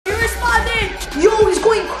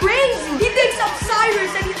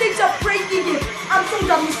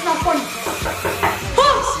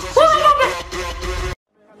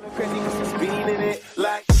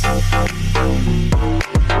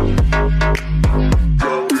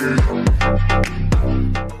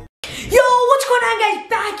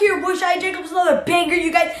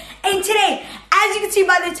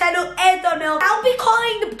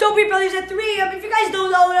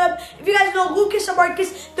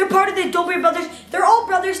They're part of the Dobre brothers. They're all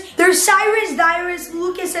brothers. There's Cyrus, Dyrus,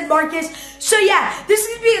 Lucas, and Marcus. So yeah, this is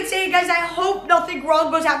gonna be insane, guys. I hope nothing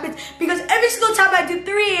wrong happens because every single time I do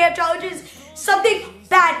 3 a.m. challenges, something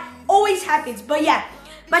bad always happens. But yeah,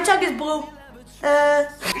 my tongue is blue. So yeah,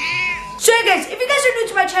 guys, if you guys are new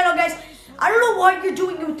to my channel, guys, I don't know what you're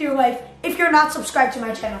doing with your life if you're not subscribed to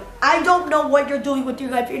my channel. I don't know what you're doing with your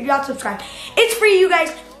life if you're not subscribed. It's free, you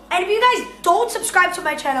guys. And if you guys don't subscribe to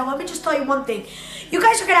my channel, let me just tell you one thing. You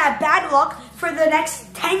guys are going to have bad luck for the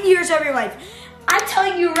next 10 years of your life. I'm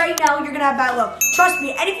telling you right now, you're going to have bad luck. Trust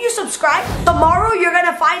me. And if you subscribe, tomorrow you're going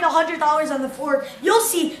to find $100 on the floor. You'll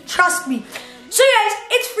see. Trust me. So guys,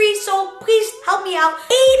 it's free, so please help me out.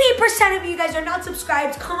 80% of you guys are not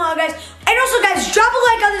subscribed. Come on, guys. And also, guys, drop a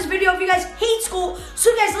like on this video if you guys hate school.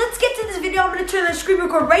 So guys, let's get to this video. I'm going to turn the screen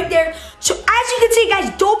record right there. So as you can see,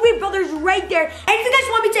 guys, Dobre brothers right there. And if you guys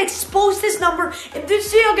want me to expose this number, if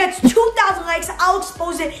this video gets 2,000 likes, I'll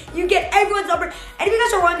expose it. You get everyone's number. And if you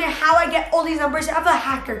guys are wondering how I get all these numbers, I'm a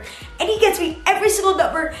hacker. And he gets me every single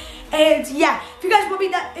number. And yeah, if you guys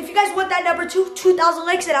want that number to 2,000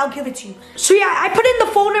 likes, then I'll give it to you. So yeah, I put in the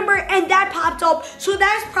phone number and that popped up. So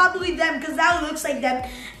that's probably them because that looks like them.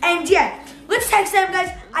 And yeah, let's text them, guys.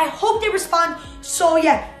 I hope they respond. So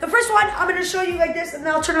yeah, the first one, I'm gonna show you like this and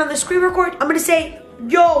then I'll turn on the screen record. I'm gonna say,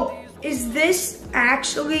 yo, is this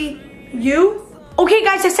actually you? Okay,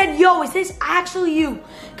 guys, I said, yo, is this actually you?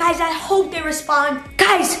 Guys, I hope they respond.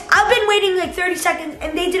 Guys, I've been waiting like 30 seconds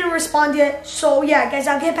and they didn't respond yet. So yeah, guys,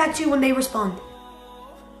 I'll get back to you when they respond.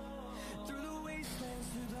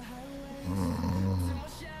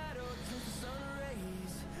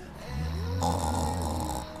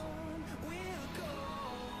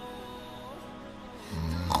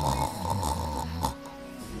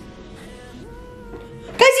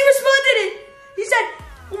 Guys, he responded it. He said,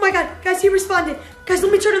 oh my God, guys, he responded. Guys,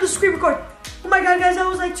 let me turn on the screen record. Oh my God, guys, that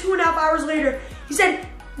was like 2.5 hours later. He said,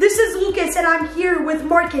 this is Lucas and I'm here with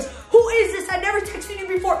Marcus. Who is this? I never texted you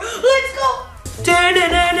before. Let's go.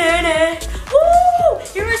 Woo!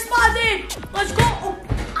 He responded. Let's go. Oh,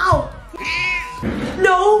 ow.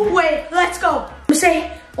 No way. Let's go. I'm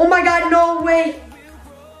say, oh my God, no way.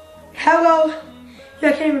 Hello. Yeah,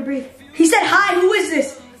 I can't even breathe. He said, hi, who is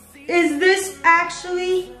this? Is this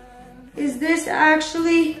actually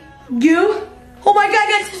you? Oh my God,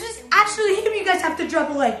 guys, this is actually him. You guys have to drop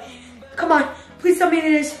a like. Come on, please tell me it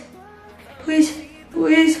is. Please,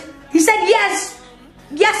 please. He said yes.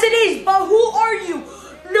 Yes, it is, but who are you?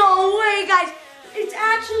 No way, guys. It's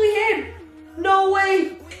actually him. No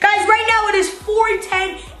way. Guys, right now it is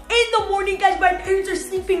 4:10 in the morning, guys. My parents are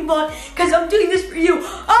sleeping, but guys, I'm doing this for you.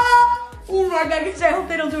 Ah! Oh my God, guys, I hope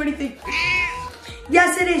they don't do anything.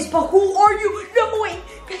 Yes, it is, but who are you? No way.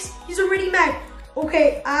 Guys, he's already mad.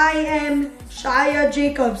 Okay, I am Shaya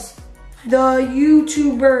Jacobs, the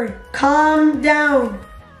YouTuber. Calm down.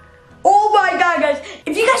 Oh my God, guys.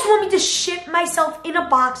 If you guys want me to ship myself in a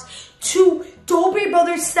box to Dobre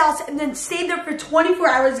Brothers' house and then stay there for 24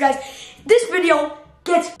 hours, guys, this video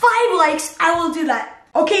gets 5 likes, I will do that.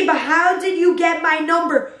 Okay, but how did you get my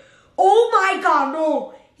number? Oh my God,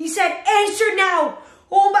 no. He said, answer now.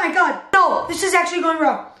 Oh my God. No, this is actually going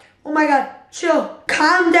wrong. Oh my God. Chill.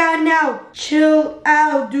 Calm down now. Chill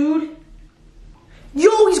out, dude.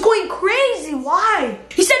 Yo, he's going crazy. Why?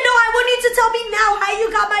 He said, no, I want you to tell me now how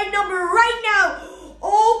you got my number right now.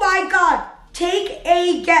 Oh my God. Take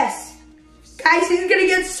a guess. Guys, he's gonna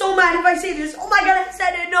get so mad if I say this. Oh my God, I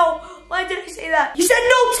said it. No. Why did I say that? He said,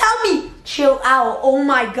 no, tell me. Chill out. Oh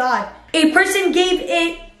my God. A person gave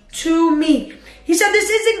it to me. He said, this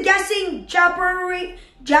isn't guessing,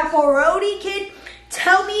 Japarodi kid.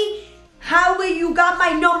 Tell me how you got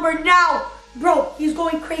my number now. Bro, he's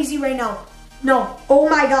going crazy right now. No. Oh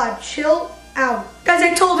my God. Chill out. Guys,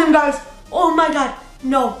 I told him, guys. Oh my God.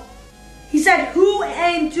 No. He said, who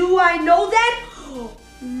and do I know them?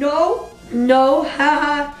 No. No.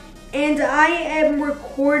 Haha. And I am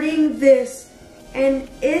recording this. And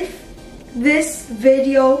if this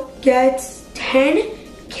video gets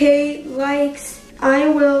 10K likes, I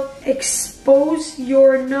will expose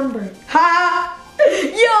your number. Ha!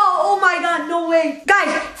 Yo, oh my God, no way.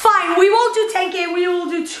 Guys, fine, we won't do 10K, we will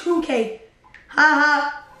do 2K.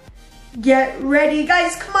 Haha. Get ready.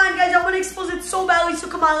 Guys, come on, guys, I want to expose it so badly, so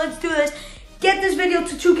come on, let's do this. Get this video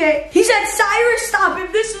to 2K. He said, Cyrus, stop.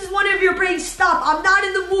 If this is one of your pranks, stop. I'm not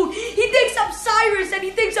in the mood. He thinks I'm Cyrus and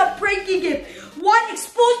he thinks I'm pranking him. What?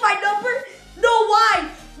 Expose my number? No, why?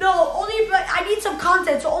 No, only if I need some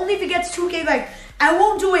content, so only if it gets 2K likes. I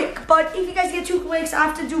won't do it, but if you guys get 2 likes, I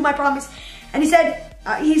have to do my promise. And he said,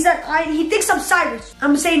 He said, he thinks I'm Cyrus. I'm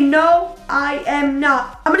gonna say, no, I am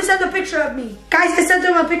not. I'm gonna send a picture of me. Guys, I sent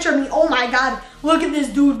him a picture of me. Oh my God, look at this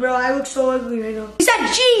dude, bro. I look so ugly right now. He said,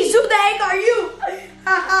 geez, who the heck are you?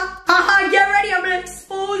 Get ready, I'm gonna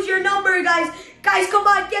expose your number, guys. Guys, come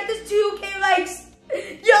on, get this 2K likes.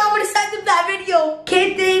 Yo, I'm gonna send him that video.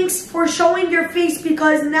 Kid, thanks for showing your face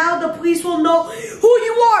because now the police will know who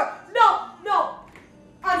you are. No,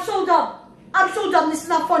 I'm so dumb. I'm so dumb, this is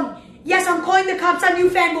not funny. Yes, I'm calling the cops on you,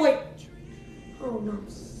 fanboy. Oh no.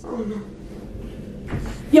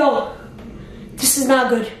 Yo, this is not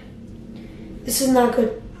good. This is not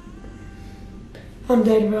good. I'm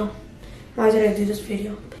dead, bro. Why did I do this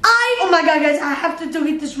video? Oh my God, guys, I have to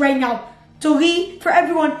delete this right now. Delete for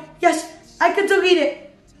everyone. Yes, I can delete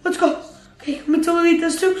it. Let's go. Okay, let me delete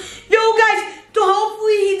this too. Yo, guys,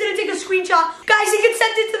 hopefully he didn't take a screenshot. Guys, he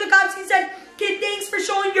consented to the cops. He said, kid, thanks for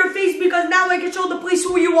showing your face because now I can show the police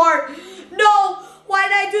who you are. No, why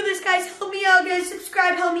did I do this, guys? Help me out, guys.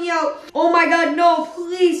 Subscribe, help me out. Oh my God, no,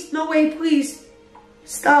 please. No way, please.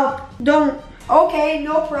 Stop. Don't. Okay,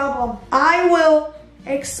 no problem. I will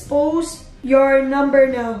expose your number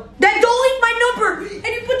now. Then don't leave my number. And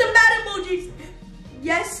you put the mad emojis.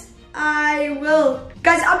 Yes, I will.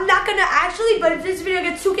 Guys, I'm not gonna actually, but if this video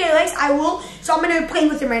gets 2K likes, I will. So I'm gonna play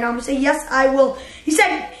with him right now. I'm gonna say, yes, I will. He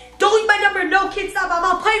said, don't leave my number. No, kid, stop. I'm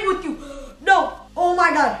not playing with you. No. Oh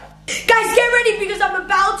my God. Guys, get ready because I'm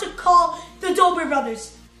about to call the Dobre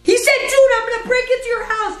brothers. He said, dude, I'm gonna break into your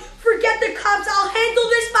house. Forget the cops. I'll handle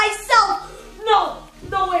this myself.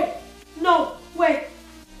 No way. No way.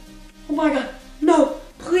 Oh my God. No,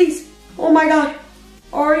 please. Oh my God.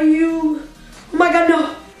 Are you... Oh my God,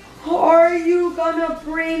 no. Are you gonna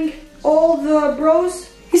bring all the bros?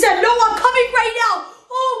 He said, no, I'm coming right now.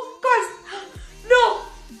 Oh, guys. No.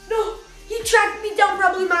 He tracked me down,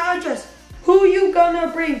 probably my address. Who you gonna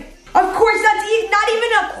bring? Of course, that's not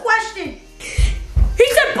even a question. He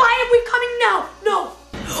said, bye, and we're coming now. No.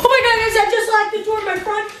 Oh my God, guys, I just locked the door in my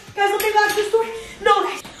front. Guys, let me lock this door. No,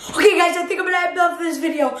 guys. Okay, guys, I think I'm gonna end off this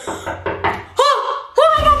video. Oh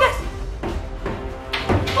my God, guys.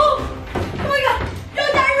 Oh my God. Yo,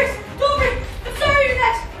 Cyrus, Dobre, I'm sorry, you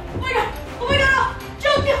guys. Oh my God. Oh.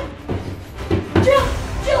 Chill.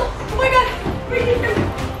 Oh my God. Breathe in.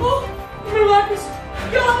 Oh, I'm gonna lock this.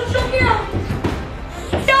 Yo, I'm choking out.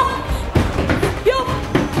 Yo,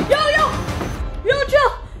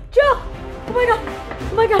 chill.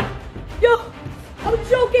 Oh my God. Yo, I'm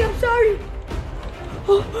joking, I'm sorry.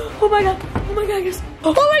 Oh my God, guys.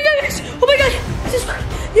 Oh my God. This is,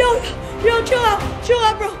 yo, chill out,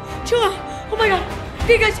 bro. Chill out. Oh my God.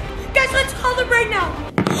 Okay, guys, let's call them right now.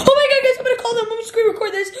 Oh my God, guys, I'm gonna call them. Let me screen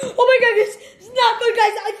record this. Oh my God, guys, it's not good,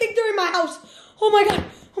 guys. I think they're in my house. Oh my God.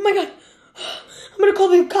 I'm gonna call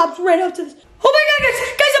the cops right after this. Oh my God, guys,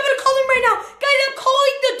 I'm gonna call them right now. Guys, I'm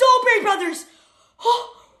calling the Dobre brothers. Oh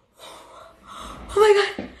my God,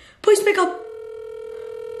 please pick up.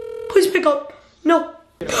 No.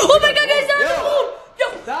 Oh my God, guys, they're on the phone. Yo,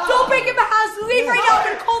 don't break in my house. Leave right now. I'm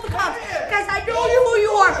gonna call the cops. Guys, I know who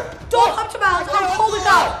you are. Don't come to my house. I'll call the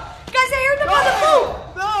cops. Guys, I heard them on the phone.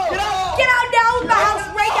 Get out now of my house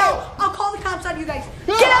right now. I'll call the cops on you guys.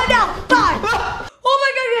 Get out now. Bye. Oh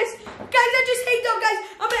my God, guys. Guys, I just hate them, guys.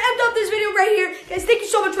 I'm gonna end up this video right here. Guys, thank you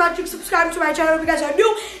so much for watching. Subscribe to my channel if you guys are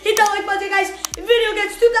new. Hit that like button, guys. If the video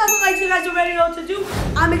gets 2,000 likes, you guys already know what to do.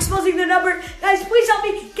 I'm exposing the number. Guys, please help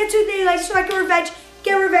me get 2,000 likes so I can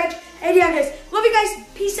get revenge. And yeah, guys, love you guys.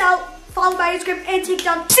 Peace out. Follow my Instagram and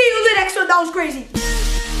TikTok. See you in the next one. That was crazy.